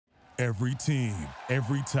Every team,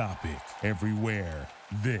 every topic, everywhere.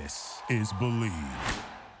 This is Believe.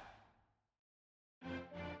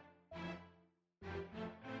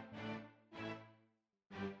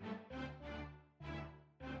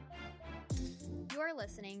 You're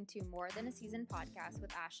listening to More Than a Season podcast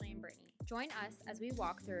with Ashley and Brittany. Join us as we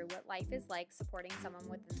walk through what life is like supporting someone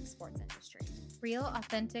within the sports industry. Real,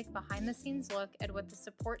 authentic, behind-the-scenes look at what the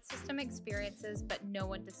support system experiences but no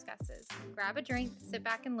one discusses. Grab a drink, sit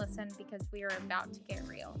back and listen because we are about to get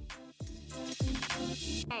real.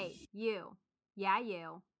 Hey, you. Yeah,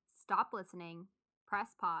 you. Stop listening,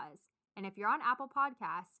 press pause, and if you're on Apple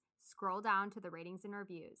Podcasts, scroll down to the ratings and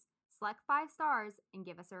reviews. Select 5 stars and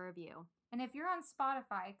give us a review. And if you're on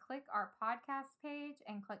Spotify, click our podcast page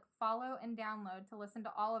and click follow and download to listen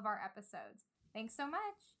to all of our episodes. Thanks so much.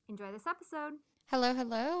 Enjoy this episode.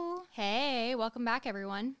 Hello. Hey, welcome back,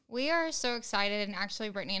 everyone. We are so excited, and actually,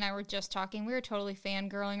 Brittany and I were just talking. We were totally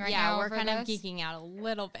fangirling right now. Yeah, we're kind of geeking out a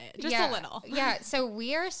little bit, just a little. Yeah, so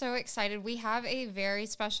we are so excited. We have a very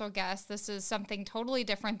special guest. This is something totally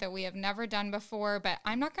different that we have never done before, but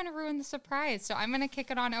I'm not going to ruin the surprise, so I'm going to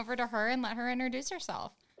kick it on over to her and let her introduce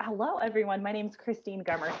herself. Hello, everyone. My name is Christine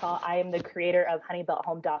Gummerthal. I am the creator of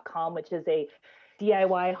HoneyBuiltHome.com, which is a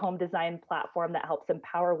DIY home design platform that helps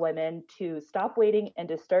empower women to stop waiting and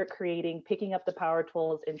to start creating, picking up the power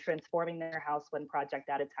tools and transforming their house one project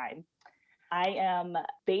at a time. I am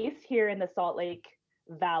based here in the Salt Lake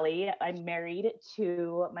Valley. I'm married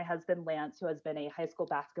to my husband, Lance, who has been a high school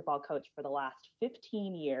basketball coach for the last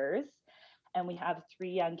 15 years. And we have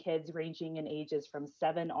 3 young kids ranging in ages from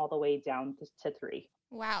 7 all the way down to 3.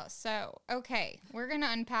 Wow. So, okay, we're going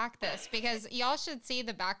to unpack this because y'all should see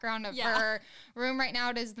the background of her room right now.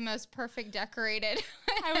 It is the most perfect decorated.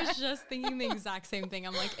 I was just thinking the exact same thing.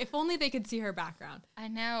 I'm like, if only they could see her background. I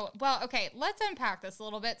know. Well, okay, let's unpack this a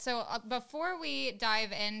little bit. So before we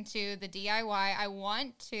dive into the DIY, I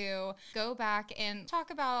want to go back and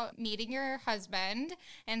talk about meeting your husband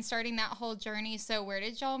and starting that whole journey. So where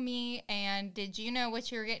did y'all meet, and did you know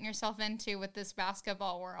what you were getting yourself into with this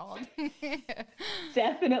basketball world?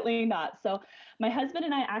 Definitely not. So my husband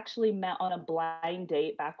and I actually met on a blind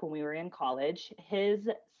date back when we were in college. His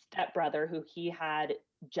stepbrother, who he had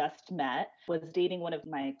just met, was dating one of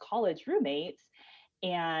my college roommates.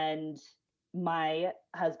 And my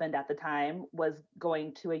husband at the time was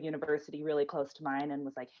going to a university really close to mine and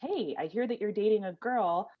was like, hey, I hear that you're dating a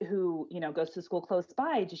girl who, goes to school close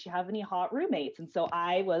by. Does she have any hot roommates? And so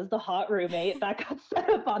I was the hot roommate that got set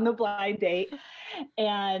up on the blind date.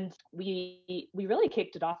 And we really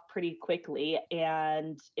kicked it off pretty quickly.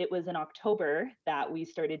 And it was in October that we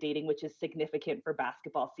started dating, which is significant for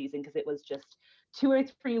basketball season because it was just 2 or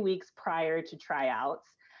 3 weeks prior to tryouts.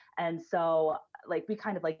 And so we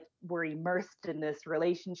kind of were immersed in this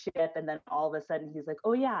relationship. And then all of a sudden he's like,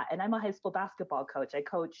 oh yeah, and I'm a high school basketball coach. I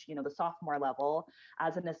coach, the sophomore level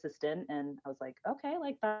as an assistant. And I was like, okay,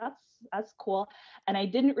 that's cool. And I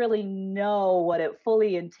didn't really know what it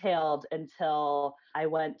fully entailed until I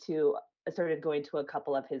started going to a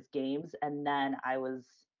couple of his games. And then I was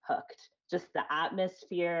hooked. Just the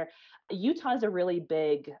atmosphere. Utah is a really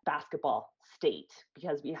big basketball state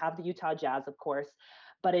because we have the Utah Jazz, of course,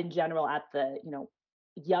 but in general at the,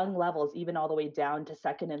 young levels, even all the way down to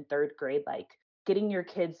 2nd and 3rd grade, getting your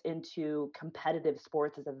kids into competitive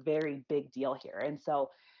sports is a very big deal here. And so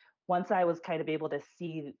once I was kind of able to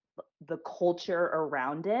see the culture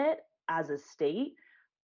around it as a state,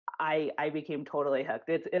 I became totally hooked.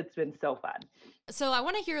 It's been so fun. So I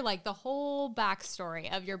want to hear the whole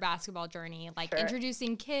backstory of your basketball journey, Sure.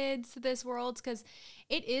 Introducing kids to this world, because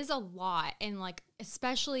it is a lot. And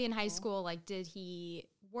especially in high school, did he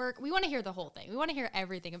work? We want to hear the whole thing. We want to hear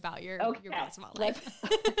everything about your basketball life.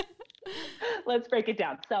 Let's break it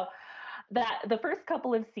down. So the first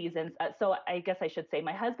couple of seasons, so I guess I should say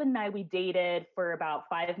my husband and I, we dated for about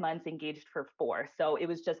 5 months, engaged for 4. So it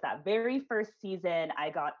was just that very first season I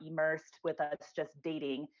got immersed with us just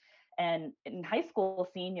dating. And in high school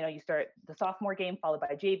scene, you start the sophomore game followed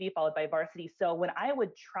by JV, followed by varsity. So when I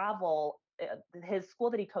would travel, his school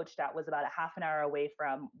that he coached at was about a half an hour away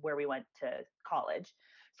from where we went to college.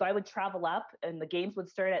 So I would travel up and the games would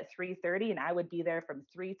start at 3:30 and I would be there from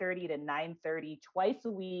 3:30 to 9:30 twice a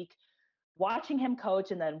week, watching him coach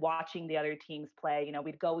and then watching the other teams play.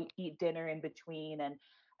 We'd go eat dinner in between,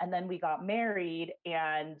 and then we got married,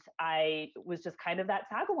 and I was just kind of that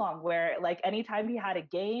tag along where anytime he had a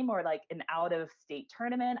game or an out of state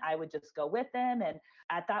tournament, I would just go with him. And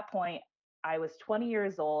at that point I was 20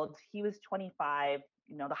 years old, he was 25.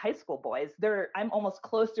 The high school boys, I'm almost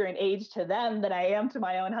closer in age to them than I am to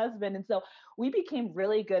my own husband. And so we became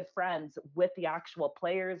really good friends with the actual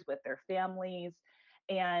players, with their families.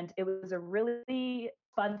 And it was a really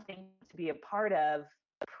fun thing to be a part of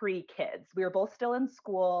pre-kids. We were both still in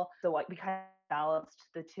school, so we kind of balanced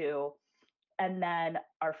the two. And then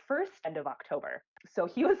our first end of October. So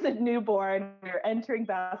he was a newborn. We were entering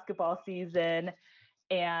basketball season,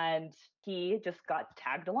 and he just got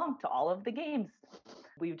tagged along to all of the games.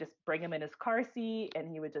 We would just bring him in his car seat and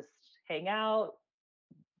he would just hang out.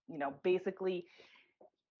 Basically,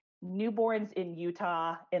 newborns in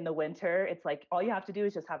Utah in the winter, it's like all you have to do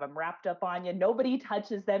is just have them wrapped up on you. Nobody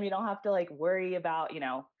touches them. You don't have to like worry about,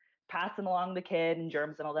 passing along the kid and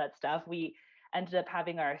germs and all that stuff. We ended up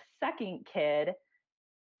having our second kid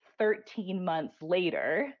 13 months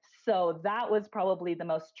later. So that was probably the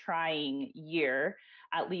most trying year,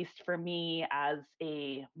 at least for me as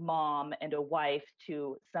a mom and a wife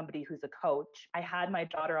to somebody who's a coach. I had my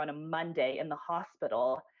daughter on a Monday in the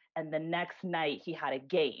hospital, and the next night he had a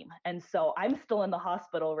game. And so I'm still in the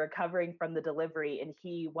hospital recovering from the delivery, and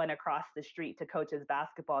he went across the street to coach his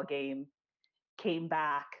basketball game, came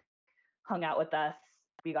back, hung out with us.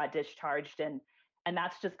 We got discharged, and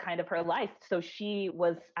that's just kind of her life. So she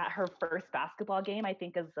was at her first basketball game, I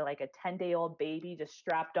think, as like a 10-day-old baby, just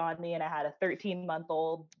strapped on me, and I had a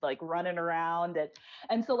 13-month-old like running around,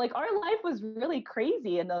 and so like our life was really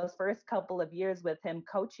crazy in those first couple of years with him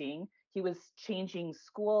coaching. He was changing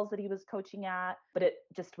schools that he was coaching at, but it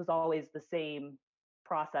just was always the same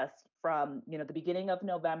process from the beginning of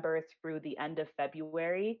November through the end of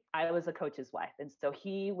February. I was a coach's wife, and so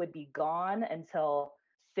he would be gone until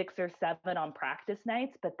 6 or 7 on practice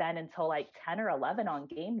nights, but then until like 10 or 11 on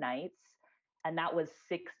game nights. And that was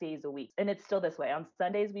 6 days a week. And it's still this way. On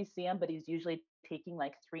Sundays, we see him, but he's usually taking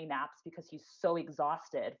like 3 naps because he's so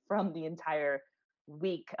exhausted from the entire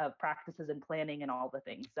week of practices and planning and all the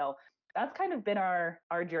things. So that's kind of been our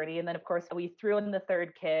journey. And then, of course, we threw in the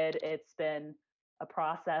third kid. It's been a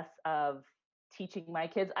process of teaching my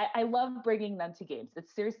kids. I love bringing them to games.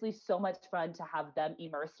 It's seriously so much fun to have them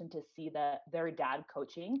immersed and to see their dad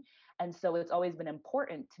coaching. And so it's always been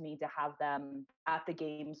important to me to have them at the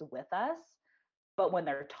games with us. But when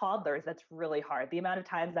they're toddlers, that's really hard. The amount of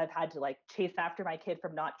times I've had to like chase after my kid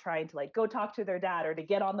from not trying to like go talk to their dad or to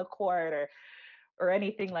get on the court or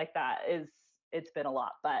anything like that it's been a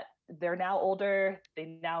lot. But they're now older.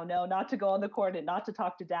 They now know not to go on the court and not to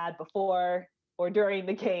talk to dad before or during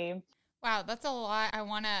the game. Wow, that's a lot. I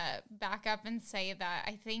want to back up and say that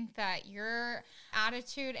I think that your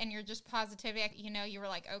attitude and your just positivity, you were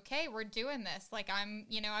like, okay, we're doing this. Like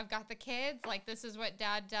I've got the kids, like this is what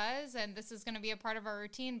dad does and this is going to be a part of our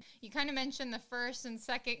routine. You kind of mentioned the first and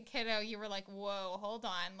second kiddo. You were like, whoa, hold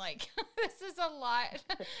on. Like this is a lot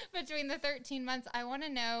between the 13 months. I want to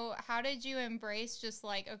know, how did you embrace just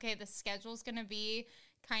like, okay, the schedule's going to be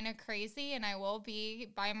kind of crazy and I will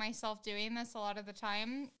be by myself doing this a lot of the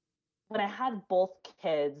time? When I had both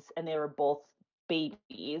kids and they were both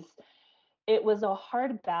babies, it was a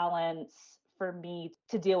hard balance for me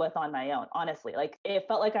to deal with on my own, honestly. Like it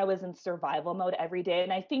felt like I was in survival mode every day.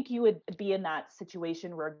 And I think you would be in that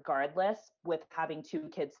situation regardless with having 2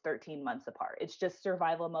 kids 13 months apart. It's just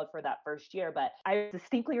survival mode for that first year. But I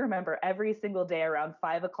distinctly remember every single day around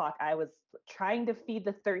 5 o'clock, I was trying to feed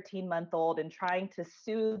the 13-month-old and trying to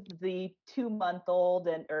soothe the 2-month-old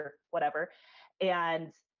or whatever.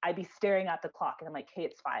 And I'd be staring at the clock and I'm like, hey,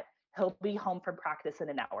 it's 5. He'll be home from practice in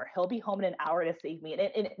an hour. He'll be home in an hour to save me.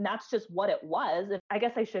 And that's just what it was. And I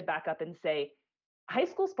guess I should back up and say high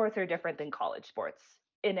school sports are different than college sports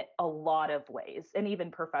in a lot of ways, and even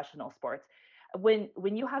professional sports. When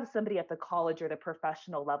you have somebody at the college or the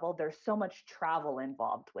professional level, there's so much travel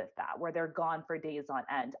involved with that, where they're gone for days on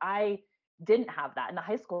end. I didn't have that. In the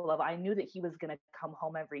high school level, I knew that he was going to come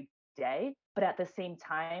home every day. But at the same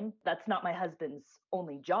time, that's not my husband's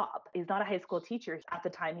only job. He's not a high school teacher. At the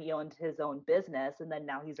time, he owned his own business, and then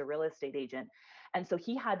now he's a real estate agent. And so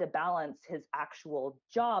he had to balance his actual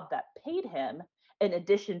job that paid him in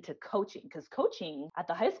addition to coaching, because coaching at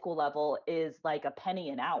the high school level is like a penny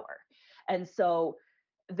an hour. And so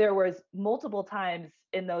there was multiple times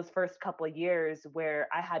in those first couple of years where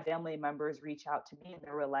I had family members reach out to me and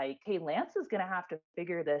they were like, hey, Lance is going to have to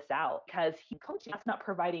figure this out because coaching, that's not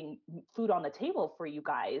providing food on the table for you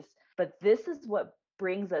guys. But this is what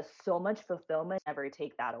brings us so much fulfillment. Never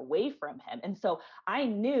take that away from him. And so I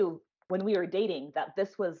knew when we were dating that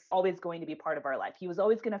this was always going to be part of our life. He was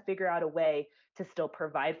always going to figure out a way to still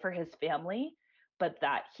provide for his family, but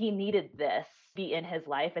that he needed this be in his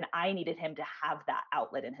life and I needed him to have that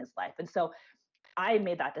outlet in his life. And so I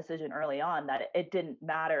made that decision early on that it didn't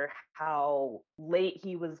matter how late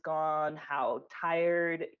he was gone, how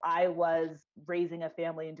tired I was raising a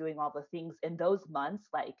family and doing all the things in those months.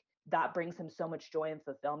 Like that brings him so much joy and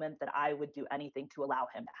fulfillment that I would do anything to allow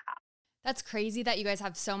him to have. That's crazy that you guys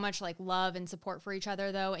have so much like love and support for each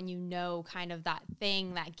other though, and you know kind of that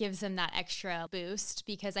thing that gives him that extra boost,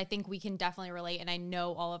 because I think we can definitely relate, and I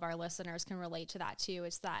know all of our listeners can relate to that too.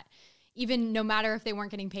 It's that even no matter if they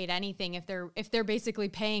weren't getting paid anything, if they're basically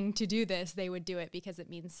paying to do this, they would do it because it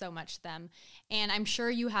means so much to them. And I'm sure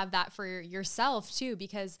you have that for yourself too,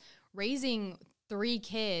 because raising 3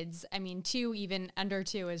 kids, I mean, 2, even under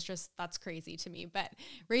 2 is just, that's crazy to me. But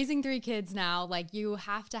raising 3 kids now, like you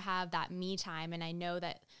have to have that me time. And I know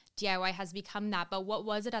that DIY has become that. But what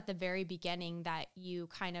was it at the very beginning that you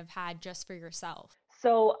kind of had just for yourself?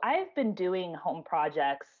 So I've been doing home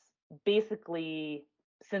projects basically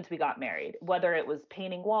since we got married, whether it was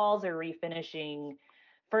painting walls or refinishing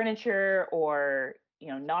furniture or,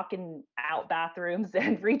 knocking out bathrooms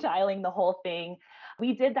and retiling the whole thing.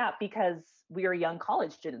 We did that because we were young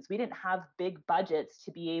college students. We didn't have big budgets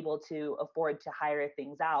to be able to afford to hire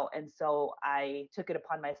things out. And so I took it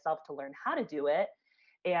upon myself to learn how to do it.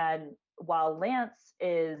 And while Lance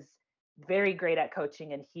is very great at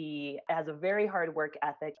coaching and he has a very hard work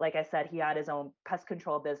ethic, like I said, he had his own pest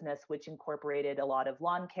control business, which incorporated a lot of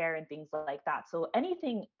lawn care and things like that. So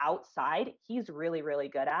anything outside, he's really, really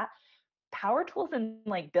good at. Power tools and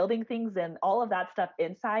like building things and all of that stuff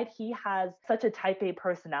inside, he has such a type A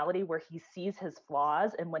personality where he sees his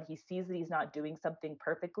flaws, and when he sees that he's not doing something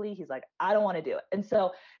perfectly, he's like, I don't want to do it. And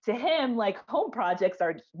so to him, like home projects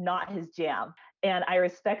are not his jam, and I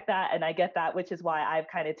respect that and I get that, which is why I've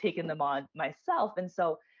kind of taken them on myself. And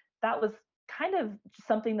so that was kind of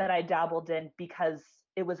something that I dabbled in because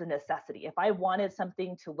it was a necessity. If I wanted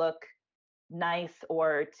something to look nice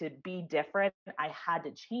or to be different, I had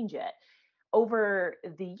to change it. Over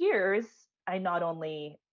the years, I not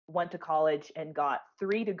only went to college and got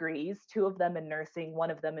 3 degrees, 2 of them in nursing,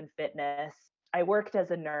 1 of them in fitness. I worked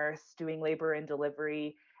as a nurse doing labor and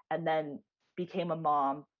delivery, and then became a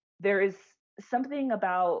mom. There is something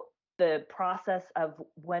about the process of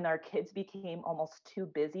when our kids became almost too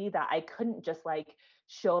busy that I couldn't just like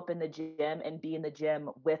show up in the gym and be in the gym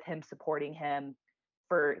with him, supporting him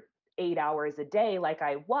for 8 hours a day like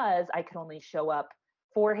I was. I could only show up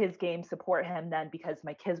for his game, support him then, because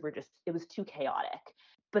my kids were it was too chaotic.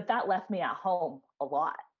 But that left me at home a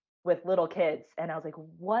lot with little kids. And I was like,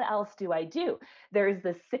 what else do I do? There's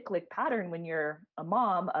this cyclic pattern when you're a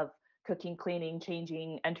mom of cooking, cleaning,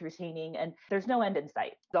 changing, entertaining, and there's no end in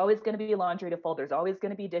sight. There's always going to be laundry to fold. There's always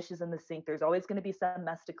going to be dishes in the sink. There's always going to be some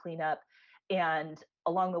mess to clean up. And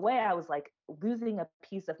along the way, I was like losing a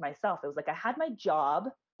piece of myself. It was like I had my job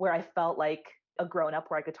where I felt like a grown-up,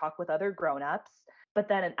 where I could talk with other grown-ups. But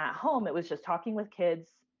then at home, it was just talking with kids.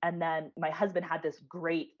 And then my husband had this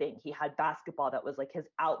great thing. He had basketball that was like his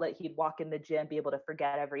outlet. He'd walk in the gym, be able to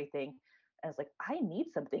forget everything. And I was like, I need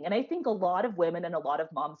something. And I think a lot of women and a lot of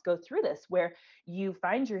moms go through this, where you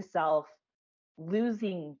find yourself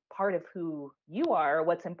losing part of who you are, or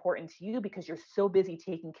what's important to you, because you're so busy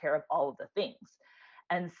taking care of all of the things.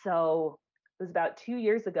 And so it was about 2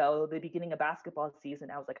 years ago, the beginning of basketball season,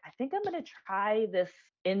 I was like, I think I'm going to try this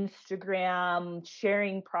Instagram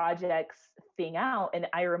sharing projects thing out. And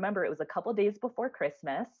I remember it was a couple days before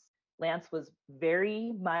Christmas. Lance was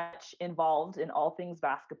very much involved in all things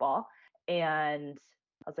basketball. And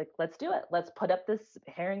I was like, let's do it. Let's put up this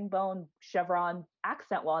herringbone chevron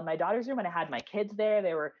accent wall in my daughter's room. And I had my kids there.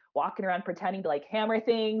 They were walking around pretending to like hammer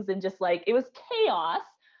things, and just like, it was chaos.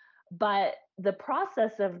 But the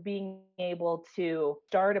process of being able to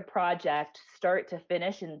start a project, start to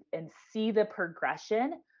finish, and see the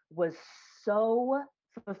progression was so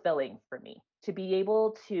fulfilling for me. To be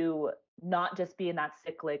able to not just be in that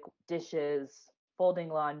cyclic dishes, folding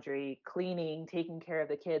laundry, cleaning, taking care of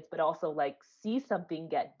the kids, but also like see something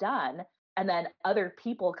get done. And then other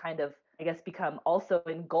people kind of, I guess, become also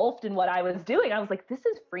engulfed in what I was doing. I was like, this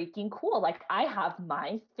is freaking cool. Like I have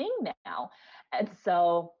my thing now. And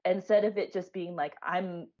so instead of it just being like,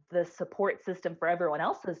 I'm the support system for everyone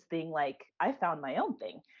else's thing, like I found my own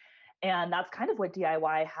thing. And that's kind of what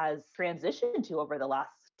DIY has transitioned to over the last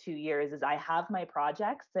 2 years. Is I have my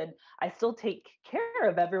projects and I still take care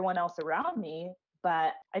of everyone else around me,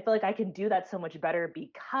 but I feel like I can do that so much better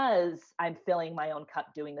because I'm filling my own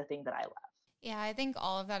cup doing the thing that I love. Yeah, I think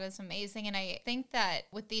all of that is amazing. And I think that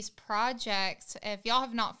with these projects, if y'all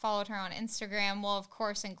have not followed her on Instagram, we'll of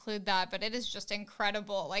course include that, but it is just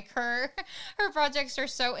incredible. Like her projects are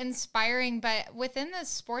so inspiring. But within the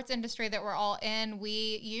sports industry that we're all in,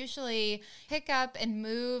 we usually pick up and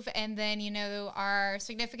move, and then, you know, our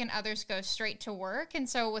significant others go straight to work. And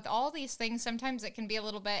so with all these things, sometimes it can be a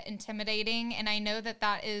little bit intimidating. And I know that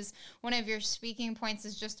that is one of your speaking points,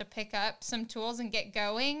 is just to pick up some tools and get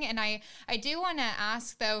going. And I do want to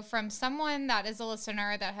ask, though, from someone that is a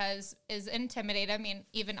listener that is intimidated. I mean,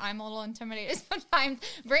 even I'm a little intimidated sometimes.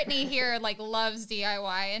 Brittany here loves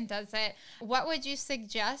DIY and does it. What would you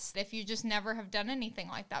suggest if you just never have done anything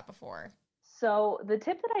like that before? So the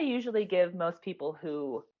tip that I usually give most people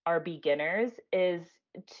who are beginners is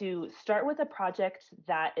to start with a project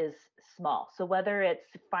that is small. So whether it's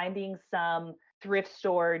finding some thrift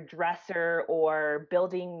store dresser or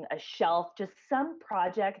building a shelf, just some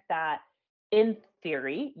project that in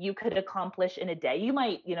theory you could accomplish in a day. You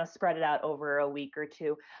might, spread it out over a week or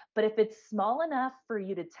two, but if it's small enough for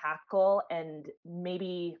you to tackle, and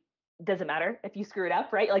maybe doesn't matter if you screw it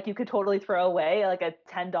up, right? Like you could totally throw away like a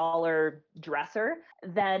 $10 dresser,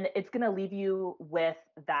 then it's going to leave you with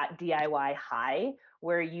that DIY high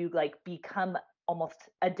where you become almost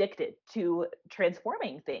addicted to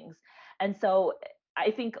transforming things. And so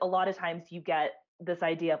I think a lot of times you get this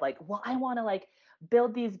idea of well, I want to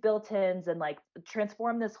build these built-ins and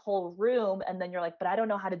transform this whole room. And then you're like, but I don't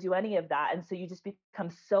know how to do any of that. And so you just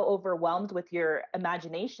become so overwhelmed with your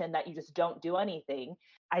imagination that you just don't do anything.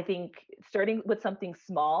 I think starting with something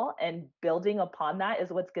small and building upon that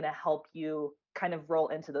is what's going to help you kind of roll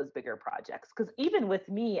into those bigger projects. Because even with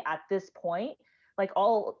me at this point,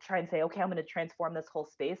 I'll try and say, okay, I'm going to transform this whole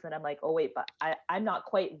space. And I'm like, oh, wait, but I'm not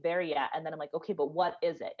quite there yet. And then I'm like, okay, but what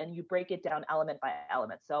is it? And you break it down element by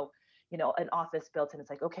element. So, an office built in, it's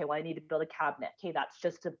like, okay, well, I need to build a cabinet. Okay, that's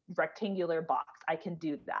just a rectangular box. I can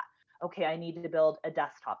do that. Okay, I need to build a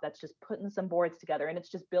desktop. That's just putting some boards together. And it's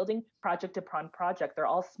just building project upon project. They're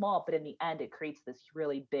all small, but in the end, it creates this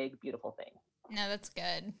really big, beautiful thing. No, that's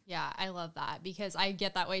good. Yeah, I love that because I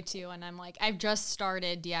get that way too. And I'm I've just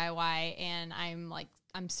started DIY and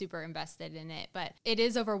I'm super invested in it, but it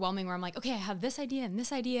is overwhelming where I'm okay, I have this idea and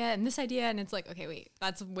this idea and this idea. And it's okay, wait,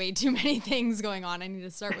 that's way too many things going on. I need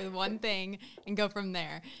to start with one thing and go from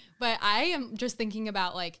there. But I am just thinking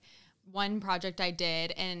about one project I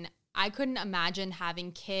did, and I couldn't imagine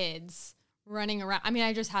having kids running around. I mean,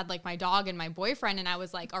 I just had my dog and my boyfriend, and I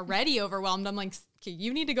was already overwhelmed. I'm okay,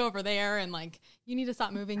 you need to go over there, and you need to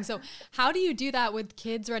stop moving. So how do you do that with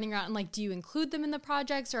kids running around? And do you include them in the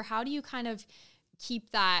projects, or how do you kind of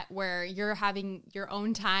keep that where you're having your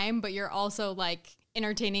own time, but you're also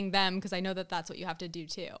entertaining them? Because I know that that's what you have to do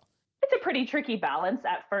too. It's a pretty tricky balance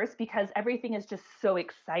at first because everything is just so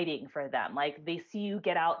exciting for them. They see you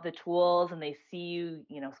get out the tools and they see you,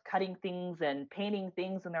 cutting things and painting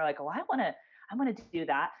things, and they're like, oh, I want to do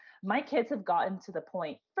that. My kids have gotten to the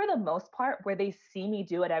point, for the most part, where they see me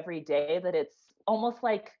do it every day, that it's almost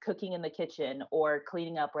like cooking in the kitchen or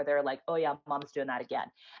cleaning up, where they're like, oh yeah, mom's doing that again.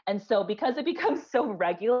 And so because it becomes so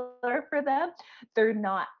regular for them, they're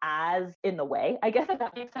not as in the way, I guess, if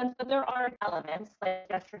that makes sense. But there are elements. Like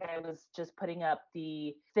yesterday, I was just putting up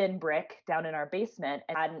the thin brick down in our basement,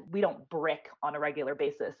 and we don't brick on a regular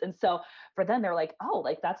basis. And so for them, they're like, oh,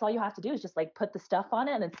 that's all you have to do is just put the stuff on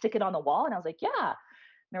it and then stick it on the wall. And I was like, yeah.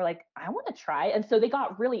 And they're like, I want to try. And so they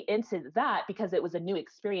got really into that because it was a new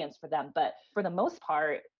experience for them. But for the most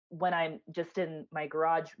part, when I'm just in my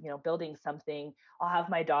garage, building something, I'll have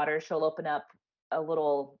my daughter, she'll open up a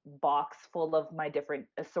little box full of my different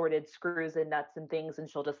assorted screws and nuts and things. And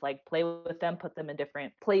she'll just play with them, put them in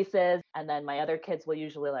different places. And then my other kids will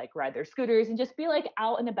usually ride their scooters and just be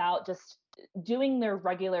out and about, just doing their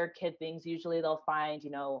regular kid things. Usually they'll find,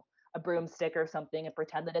 a broomstick or something and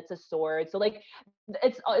pretend that it's a sword. So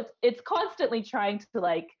it's constantly trying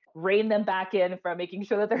to rein them back in from making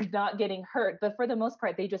sure that they're not getting hurt. But for the most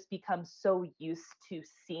part, they just become so used to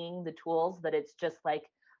seeing the tools that it's just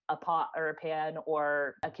a pot or a pan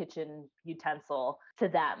or a kitchen utensil to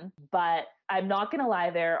them. But I'm not going to lie,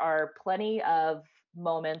 there are plenty of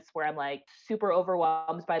moments where I'm super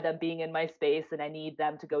overwhelmed by them being in my space and I need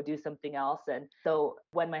them to go do something else. And so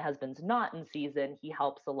when my husband's not in season, he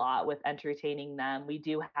helps a lot with entertaining them. We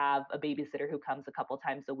do have a babysitter who comes a couple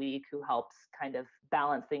times a week who helps kind of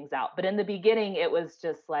balance things out. But in the beginning, it was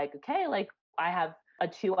just okay, I have a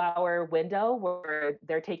 2-hour window where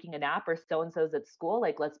they're taking a nap or so-and-so's at school,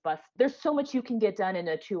 like let's bust. There's so much you can get done in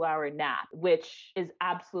a 2-hour nap, which is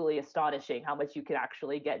absolutely astonishing how much you can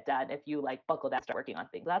actually get done if you like buckle down and start working on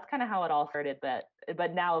things. That's kind of how it all started.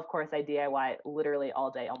 But now, of course, I DIY literally all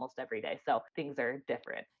day, almost every day. So things are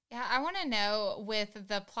different. Yeah, I want to know, with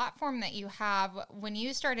the platform that you have, when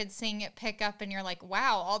you started seeing it pick up and you're like,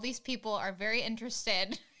 wow, all these people are very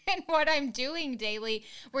interested in what I'm doing daily.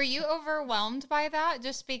 Were you overwhelmed by that?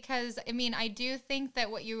 Just because, I mean, I do think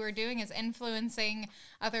that what you were doing is influencing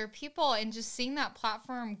other people, and just seeing that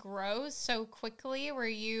platform grow so quickly, were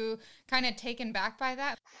you kind of taken back by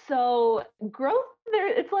that? So growth there,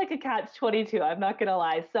 it's like a catch-22. I'm not going to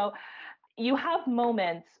lie. So you have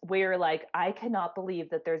moments where you're like, I cannot believe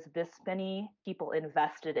that there's this many people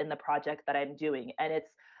invested in the project that I'm doing. And it's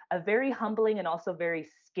a very humbling and also very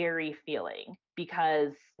scary feeling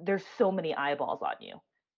because there's so many eyeballs on you,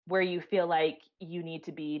 where you feel like you need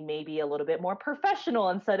to be maybe a little bit more professional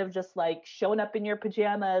instead of just like showing up in your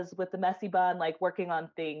pajamas with the messy bun, like working on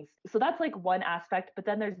things. So that's like one aspect. But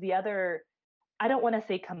then there's the other, I don't want to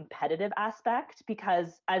say competitive aspect,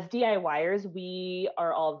 because as DIYers, we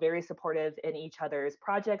are all very supportive in each other's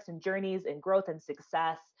projects and journeys and growth and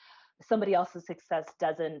success. Somebody else's success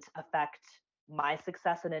doesn't affect my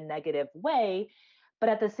success in a negative way. But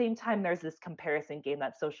at the same time, there's this comparison game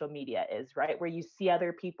that social media is, right? Where you see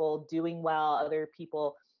other people doing well, other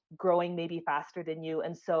people growing maybe faster than you.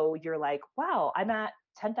 And so you're like, wow, I'm at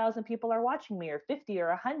 10,000 people are watching me, or 50 or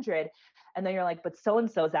 100. And then you're like, but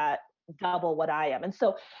so-and-so's at double what I am. And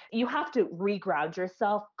so you have to reground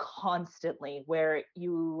yourself constantly, where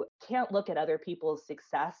you can't look at other people's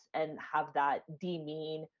success and have that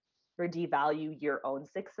demean or devalue your own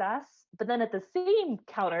success. But then at the same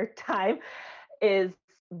counter time is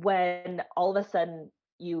when all of a sudden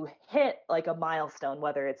you hit like a milestone,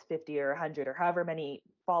 whether it's 50 or 100 or however many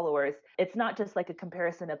followers, it's not just like a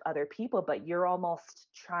comparison of other people, but you're almost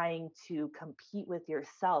trying to compete with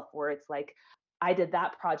yourself, where it's like, I did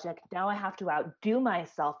that project. Now I have to outdo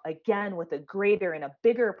myself again with a greater and a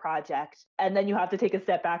bigger project. And then you have to take a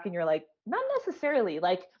step back and you're like, not necessarily.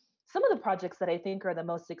 Like, some of the projects that I think are the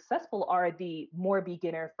most successful are the more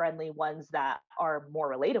beginner friendly ones that are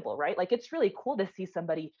more relatable, right? Like, it's really cool to see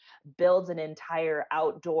somebody builds an entire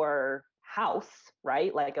outdoor house,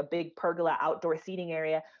 right? Like a big pergola outdoor seating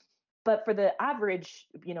area. But for the average,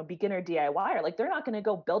 beginner DIYer, like, they're not going to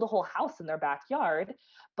go build a whole house in their backyard.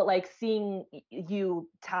 But like seeing you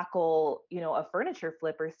tackle, a furniture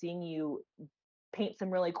flip, or seeing you paint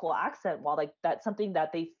some really cool accent wall, like that's something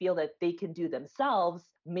that they feel that they can do themselves,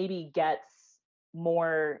 maybe gets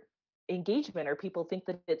more engagement, or people think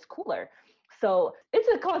that it's cooler. So it's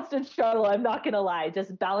a constant struggle, I'm not going to lie,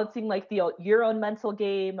 just balancing like your own mental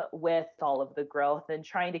game with all of the growth, and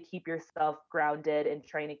trying to keep yourself grounded and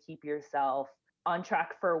trying to keep yourself on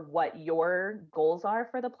track for what your goals are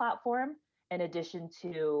for the platform, in addition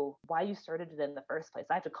to why you started it in the first place.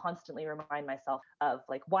 I have to constantly remind myself of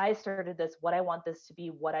like why I started this, what I want this to be,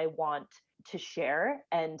 what I want to share,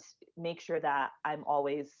 and make sure that I'm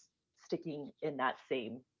always sticking in that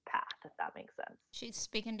same path, if that makes sense. She's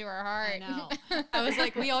speaking to her heart. I know. I was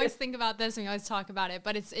like, we always think about this and we always talk about it,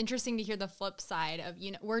 but it's interesting to hear the flip side of,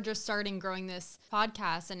 we're just starting growing this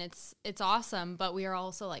podcast, and it's awesome, but we are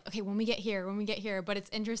also like, okay, when we get here, but it's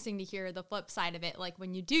interesting to hear the flip side of it. Like,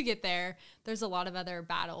 when you do get there, there's a lot of other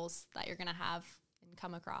battles that you're going to have and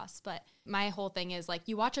come across. But my whole thing is like,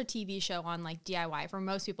 you watch a TV show on like DIY, for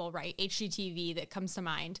most people, right? HGTV that comes to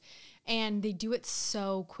mind. And they do it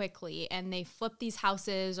so quickly, and they flip these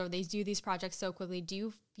houses or they do these projects so quickly. Do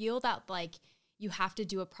you feel that like you have to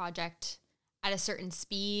do a project at a certain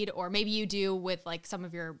speed, or maybe you do with like some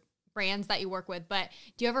of your brands that you work with, but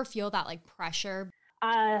do you ever feel that like pressure?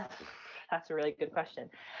 That's a really good question.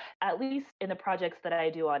 At least in the projects that I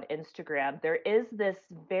do on Instagram, there is this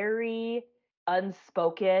very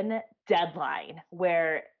unspoken deadline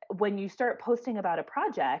where when you start posting about a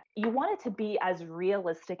project, you want it to be as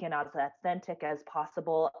realistic and as authentic as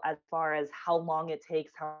possible, as far as how long it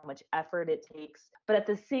takes, how much effort it takes. But at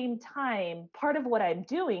the same time, part of what I'm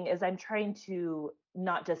doing is I'm trying to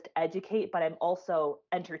not just educate, but I'm also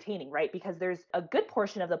entertaining, right? Because there's a good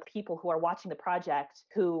portion of the people who are watching the project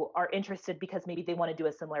who are interested because maybe they want to do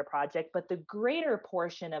a similar project. But the greater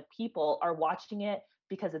portion of people are watching it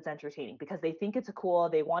because it's entertaining, because they think it's cool,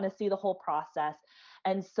 they want to see the whole process.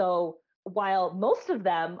 And so while most of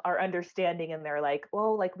them are understanding and they're like,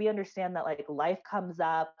 oh, like we understand that like life comes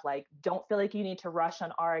up, like don't feel like you need to rush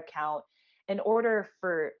on our account. In order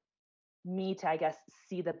for me to, I guess,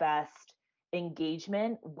 see the best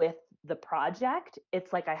engagement with the project,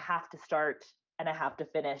 it's like I have to start and I have to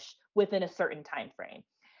finish within a certain time frame.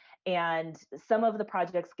 And some of the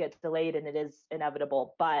projects get delayed and it is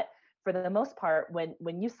inevitable, but for the most part,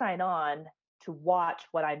 when you sign on to watch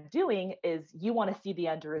what I'm doing, is you want to see the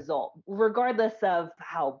end result, regardless of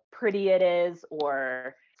how pretty it is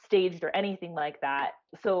or staged or anything like that.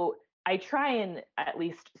 So I try and at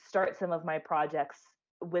least start some of my projects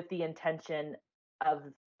with the intention of,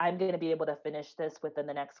 I'm going to be able to finish this within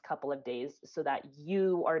the next couple of days so that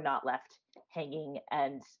you are not left hanging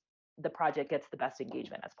and the project gets the best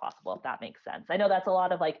engagement as possible, if that makes sense. I know that's a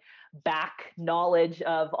lot of like back knowledge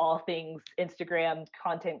of all things Instagram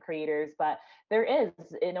content creators, but there is,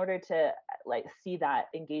 in order to like see that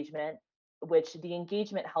engagement, which the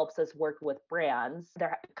engagement helps us work with brands,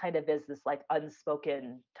 there kind of is this like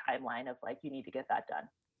unspoken timeline of like, you need to get that done.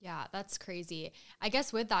 Yeah, that's crazy. I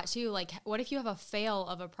guess with that too, like what if you have a fail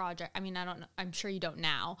of a project? I mean, I'm sure you don't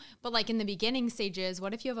now, but like in the beginning stages,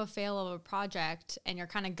 what if you have a fail of a project and you're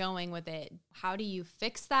kind of going with it? How do you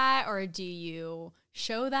fix that, or do you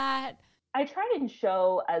show that? I try and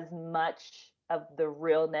show as much of the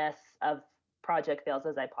realness of project fails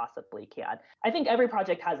as I possibly can. I think every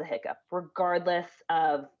project has a hiccup, regardless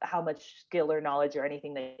of how much skill or knowledge or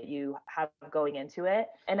anything that you have going into it.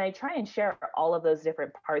 And I try and share all of those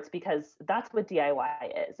different parts because that's what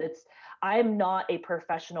DIY is. I'm not a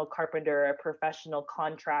professional carpenter, a professional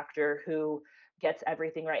contractor who gets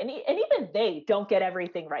everything right. And even they don't get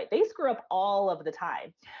everything right. They screw up all of the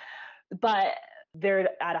time. But they're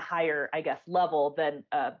at a higher, I guess, level than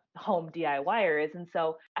a home DIYer is. And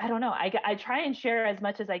so I don't know, I try and share as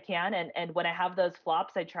much as I can. And when I have those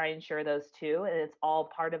flops, I try and share those too. And it's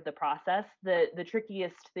all part of the process. The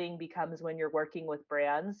trickiest thing becomes when you're working with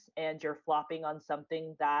brands and you're flopping on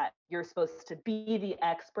something that you're supposed to be the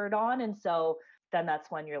expert on. And so then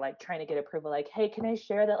that's when you're like trying to get approval, like, hey, can I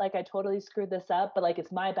share that? Like, I totally screwed this up, but like,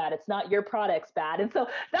 it's my bad. It's not your product's bad. And so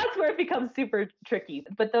that's where it becomes super tricky.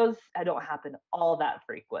 But those don't happen all that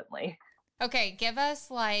frequently. Okay, give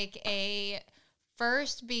us like a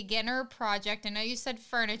first beginner project. I know you said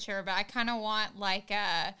furniture, but I kind of want like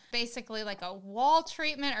basically like a wall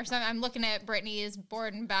treatment or something. I'm looking at Brittany's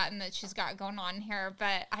board and batten that she's got going on here,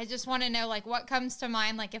 but I just want to know like what comes to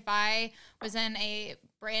mind. Like if I was in a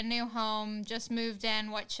brand new home, just moved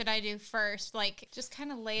in, what should I do first? Like just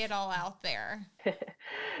kind of lay it all out there.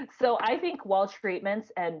 So I think wall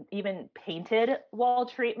treatments and even painted wall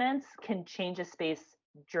treatments can change a space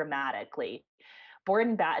dramatically. Board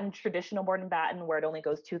and batten, traditional board and batten, where it only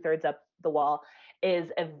goes 2/3 up the wall,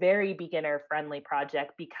 is a very beginner friendly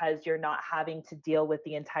project because you're not having to deal with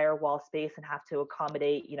the entire wall space and have to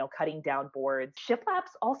accommodate, cutting down boards.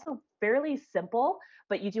 Shiplap's also fairly simple,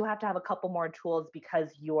 but you do have to have a couple more tools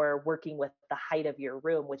because you're working with the height of your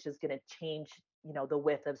room, which is going to change the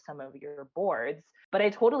width of some of your boards. But I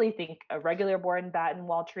totally think a regular board and batten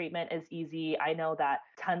wall treatment is easy. I know that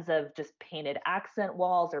tons of just painted accent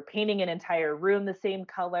walls or painting an entire room the same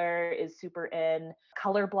color is super in.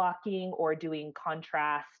 Color blocking or doing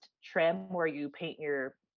contrast trim where you paint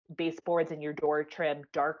your baseboards and your door trim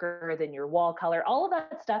darker than your wall color. All of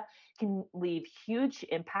that stuff can leave huge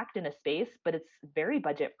impact in a space, but it's very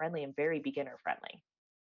budget friendly and very beginner friendly.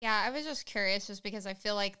 Yeah, I was just curious just because I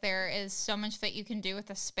feel like there is so much that you can do with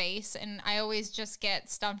a space, and I always just get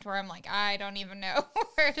stumped where I'm like, I don't even know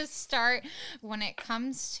where to start. When it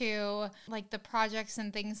comes to like the projects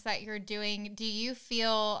and things that you're doing, do you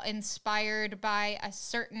feel inspired by a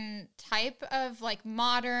certain type of like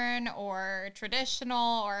modern or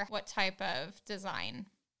traditional, or what type of design?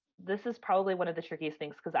 This is probably one of the trickiest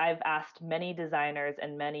things because I've asked many designers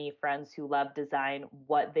and many friends who love design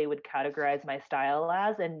what they would categorize my style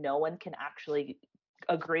as, and no one can actually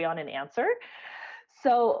agree on an answer.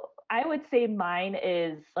 So I would say mine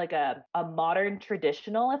is like a modern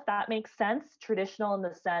traditional, if that makes sense. Traditional in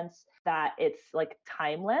the sense that it's like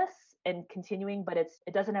timeless and continuing, but it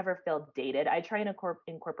doesn't ever feel dated. I try and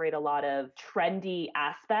incorporate a lot of trendy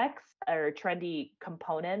aspects or trendy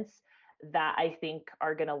components that I think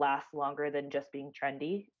are going to last longer than just being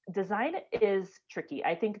trendy. Design is tricky.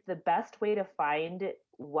 I think the best way to find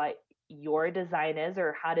what your design is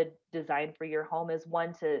or how to design for your home is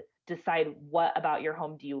one, to decide what about your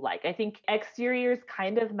home do you like. I think exteriors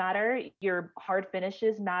kind of matter. Your hard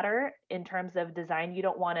finishes matter in terms of design. You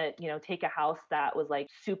don't want to, take a house that was like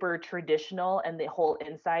super traditional and the whole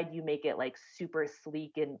inside you make it like super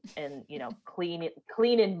sleek and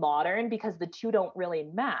clean and modern, because the two don't really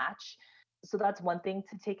match. So that's one thing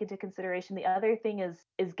to take into consideration. The other thing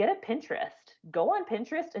is get a Pinterest. Go on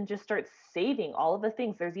Pinterest and just start saving all of the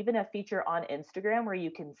things. There's even a feature on Instagram where you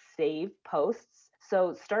can save posts.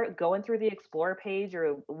 So start going through the explore page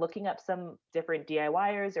or looking up some different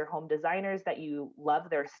DIYers or home designers that you love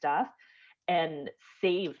their stuff and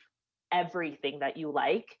save everything that you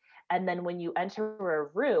like. And then when you enter a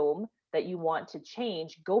room that you want to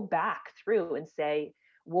change, go back through and say,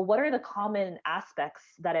 well, what are the common aspects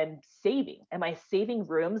that I'm saving? Am I saving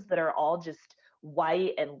rooms that are all just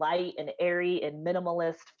white and light and airy and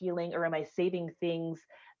minimalist feeling, or am I saving things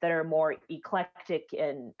that are more eclectic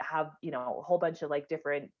and have, a whole bunch of like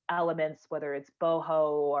different elements, whether it's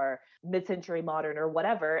boho or mid-century modern or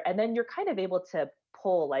whatever? And then you're kind of able to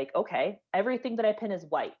pull like, okay, everything that I pin is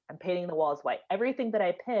white. I'm painting the walls white. Everything that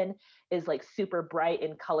I pin is like super bright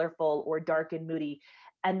and colorful or dark and moody.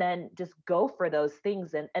 And then just go for those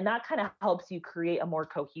things. And that kind of helps you create a more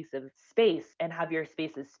cohesive space and have your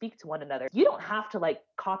spaces speak to one another. You don't have to like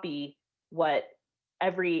copy what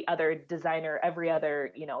every other designer, every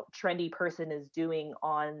other, trendy person is doing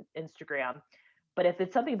on Instagram. But if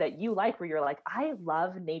it's something that you like, where you're like, I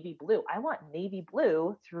love navy blue, I want navy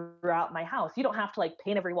blue throughout my house. You don't have to like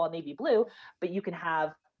paint every wall navy blue, but you can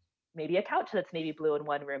have maybe a couch that's navy blue in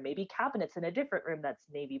one room, maybe cabinets in a different room that's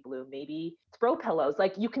navy blue, maybe throw pillows.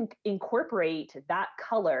 Like you can incorporate that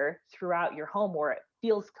color throughout your home where it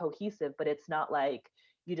feels cohesive, but it's not like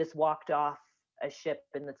you just walked off a ship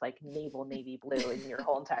and it's like naval navy blue in your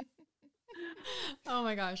whole entire. Oh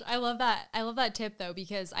my gosh. I love that. I love that tip though,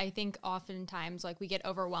 because I think oftentimes like we get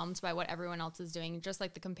overwhelmed by what everyone else is doing. Just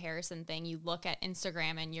like the comparison thing, you look at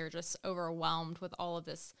Instagram and you're just overwhelmed with all of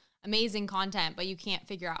this amazing content, but you can't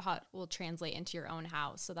figure out how it will translate into your own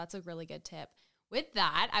house. So that's a really good tip. With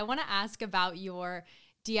that, I want to ask about your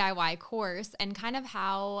DIY course and kind of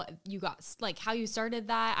how you how you started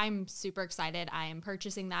that. I'm super excited. I am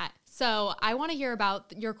purchasing that. So I want to hear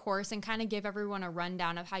about your course and kind of give everyone a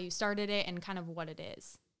rundown of how you started it and kind of what it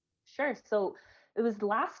is. Sure. So it was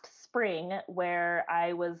last spring where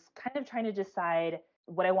I was kind of trying to decide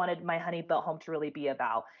what I wanted my Honey Built Home to really be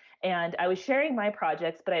about. And I was sharing my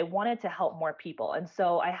projects, but I wanted to help more people. And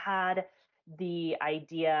so I had the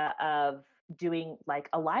idea of doing like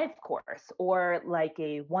a live course or like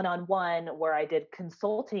a one-on-one where I did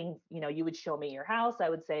consulting. You would show me your house. I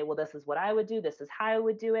would say, well, this is what I would do. This is how I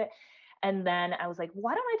would do it. And then I was like,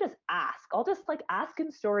 why don't I just ask? I'll just like ask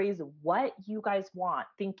in stories what you guys want,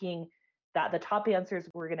 thinking that the top answers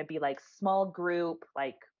were going to be like small group,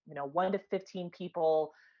 like, 1 to 15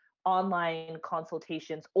 people, online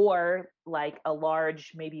consultations, or like a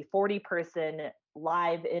large, maybe 40-person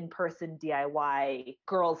live in-person DIY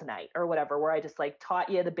girls night or whatever, where I just like taught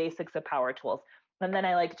you the basics of power tools. And then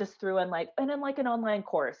I like just threw in like, and then like an online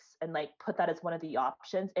course and like put that as one of the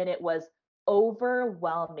options. And it was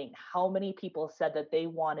overwhelming how many people said that they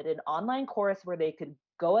wanted an online course where they could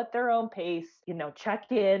go at their own pace,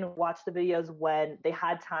 check in, watch the videos when they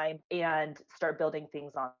had time, and start building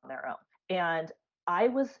things on their own. And I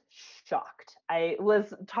was shocked. I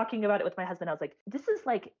was talking about it with my husband. I was like, this is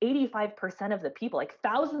like 85% of the people, like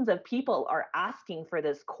thousands of people are asking for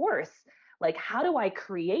this course. Like, how do I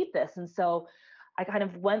create this? And so I kind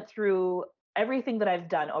of went through everything that I've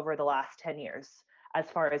done over the last 10 years as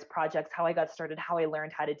far as projects, how I got started, how I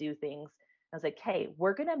learned how to do things. I was like, hey,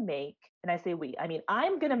 we're going to make, and I say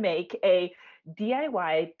I'm going to make a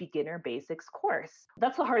DIY beginner basics course.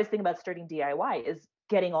 That's the hardest thing about starting DIY is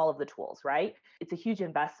getting all of the tools, right? It's a huge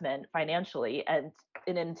investment financially and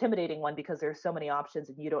an intimidating one because there's so many options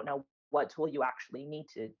and you don't know what tool you actually need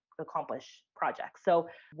to accomplish projects. So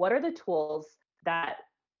what are the tools that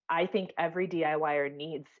I think every DIYer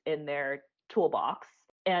needs in their toolbox?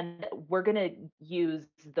 And we're going to use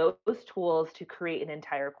those tools to create an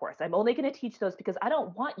entire course. I'm only going to teach those because I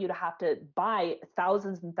don't want you to have to buy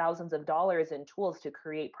thousands and thousands of dollars in tools to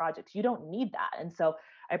create projects. You don't need that. And so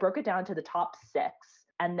I broke it down to the top 6.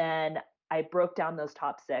 And then I broke down those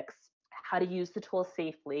top 6, how to use the tool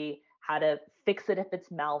safely, how to fix it if it's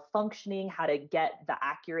malfunctioning, how to get the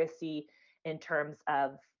accuracy in terms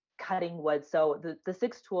of cutting wood. So the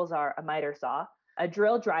 6 tools are a miter saw. A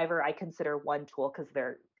drill driver, I consider one tool because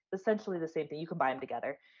they're essentially the same thing. You can buy them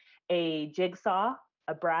together. A jigsaw,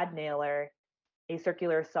 a brad nailer, a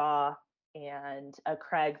circular saw, and a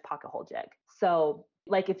Kreg pocket hole jig. So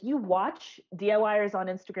like if you watch DIYers on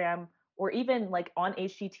Instagram or even like on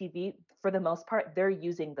HGTV, for the most part, they're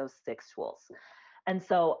using those 6 tools. And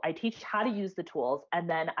so I teach how to use the tools, and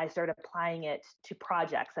then I start applying it to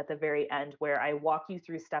projects at the very end where I walk you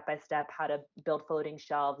through step-by-step how to build floating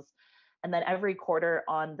shelves. And then every quarter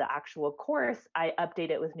on the actual course, I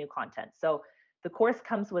update it with new content. So The course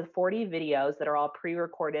comes with 40 videos that are all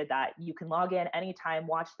pre-recorded that you can log in anytime,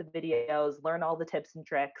 watch the videos, learn all the tips and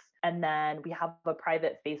tricks. And then we have a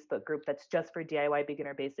private Facebook group that's just for DIY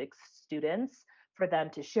Beginner Basics students, for them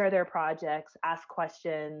to share their projects, ask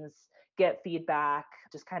questions, get feedback,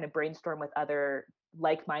 just kind of brainstorm with other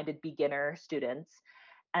like-minded beginner students.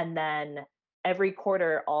 And then every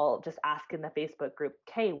quarter, I'll just ask in the Facebook group,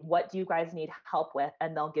 okay, what do you guys need help with?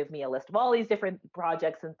 And they'll give me a list of all these different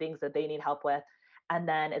projects and things that they need help with. And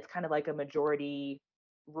then it's kind of like a majority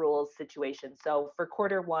rules situation. So for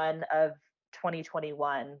quarter one of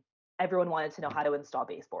 2021, everyone wanted to know how to install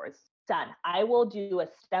baseboards. Done. I will do a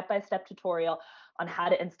step-by-step tutorial on how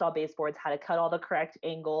to install baseboards, how to cut all the correct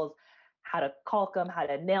angles, how to caulk them, how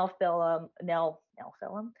to nail fill them,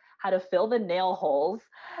 how to fill the nail holes,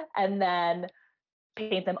 and then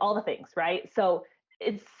paint them, all the things, right? So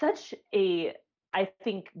it's such a, I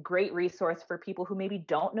think, great resource for people who maybe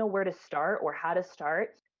don't know where to start or how to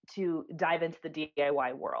start to dive into the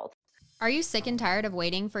DIY world. Are you sick and tired of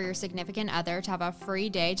waiting for your significant other to have a free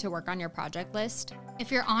day to work on your project list?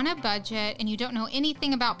 If you're on a budget and you don't know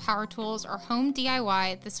anything about power tools or home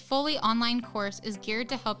DIY, this fully online course is geared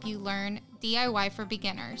to help you learn DIY for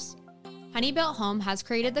beginners. Honeybuilt Home has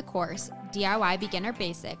created the course, DIY Beginner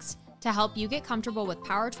Basics, to help you get comfortable with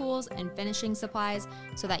power tools and finishing supplies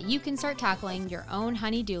so that you can start tackling your own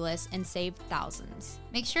honey-do list and save thousands.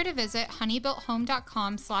 Make sure to visit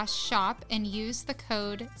honeybuilthome.com/shop and use the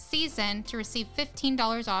code SEASON to receive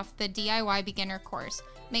 $15 off the DIY beginner course.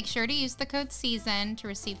 Make sure to use the code SEASON to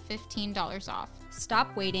receive $15 off.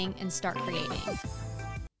 Stop waiting and start creating.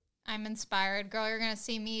 I'm inspired. Girl, you're going to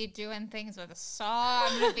see me doing things with a saw.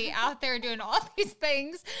 I'm going to be out there doing all these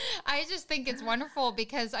things. I just think it's wonderful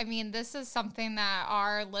because, I mean, this is something that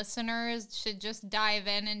our listeners should just dive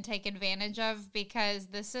in and take advantage of because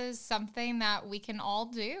this is something that we can all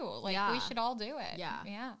do. Like, we should all do it.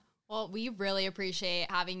 Yeah. Well, we really appreciate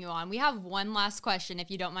having you on. We have one last question, if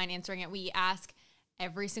you don't mind answering it. We ask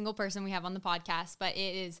every single person we have on the podcast, but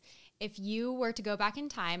it is, if you were to go back in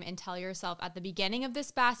time and tell yourself at the beginning of this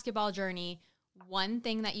basketball journey, one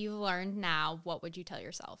thing that you've learned now, what would you tell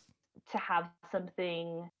yourself? To have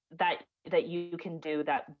something that you can do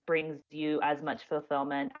that brings you as much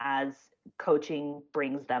fulfillment as coaching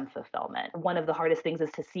brings them fulfillment. One of the hardest things is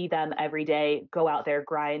to see them every day go out there,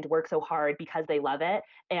 grind, work so hard because they love it.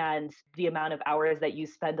 And the amount of hours that you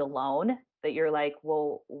spend alone that you're like,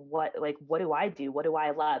 well, what do I do? What do I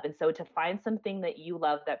love? And so to find something that you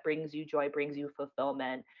love that brings you joy, brings you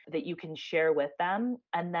fulfillment, that you can share with them.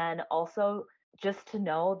 And then also just to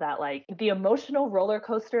know that like the emotional roller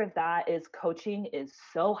coaster that is coaching is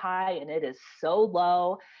so high and it is so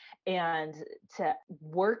low. And to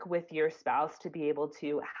work with your spouse to be able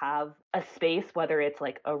to have a space, whether it's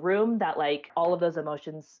like a room that like all of those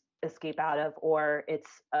emotions escape out of, or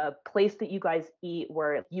it's a place that you guys eat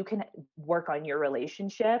where you can work on your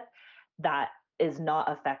relationship that is not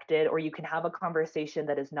affected, or you can have a conversation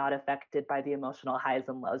that is not affected by the emotional highs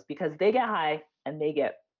and lows, because they get high and they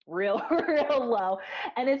get real low.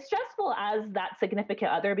 And it's stressful as that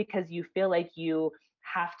significant other because you feel like you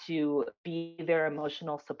have to be their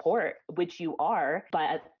emotional support, which you are.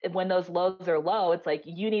 But when those lows are low, it's like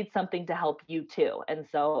you need something to help you too. And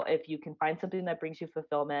so if you can find something that brings you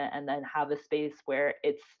fulfillment and then have a space where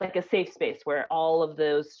it's like a safe space where all of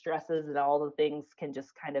those stresses and all the things can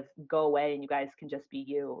just kind of go away and you guys can just be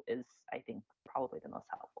you, is I think probably the most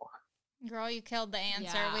helpful. Girl, you killed the answer.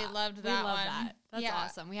 Yeah, we loved that one. That's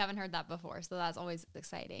awesome. We haven't heard that before, so that's always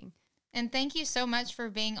exciting. And thank you so much for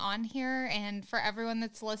being on here. And for everyone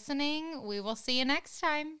that's listening, we will see you next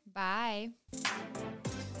time. Bye.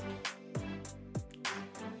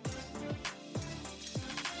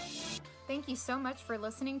 Thank you so much for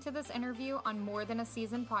listening to this interview on More Than a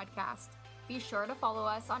Season podcast. Be sure to follow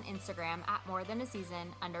us on Instagram at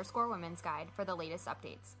 @morethanAseason_women's guide for the latest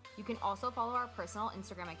updates. You can also follow our personal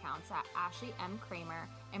Instagram accounts at Ashley M. Kramer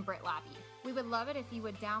and Britt Labby. We would love it if you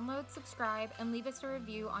would download, subscribe, and leave us a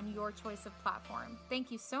review on your choice of platform.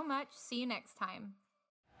 Thank you so much. See you next time.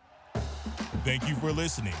 Thank you for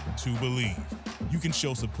listening to Believe. You can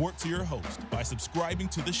show support to your host by subscribing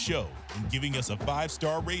to the show and giving us a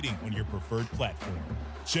 5-star rating on your preferred platform.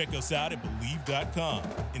 Check us out at Believe.com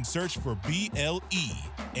and search for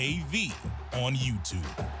BLEAV on YouTube.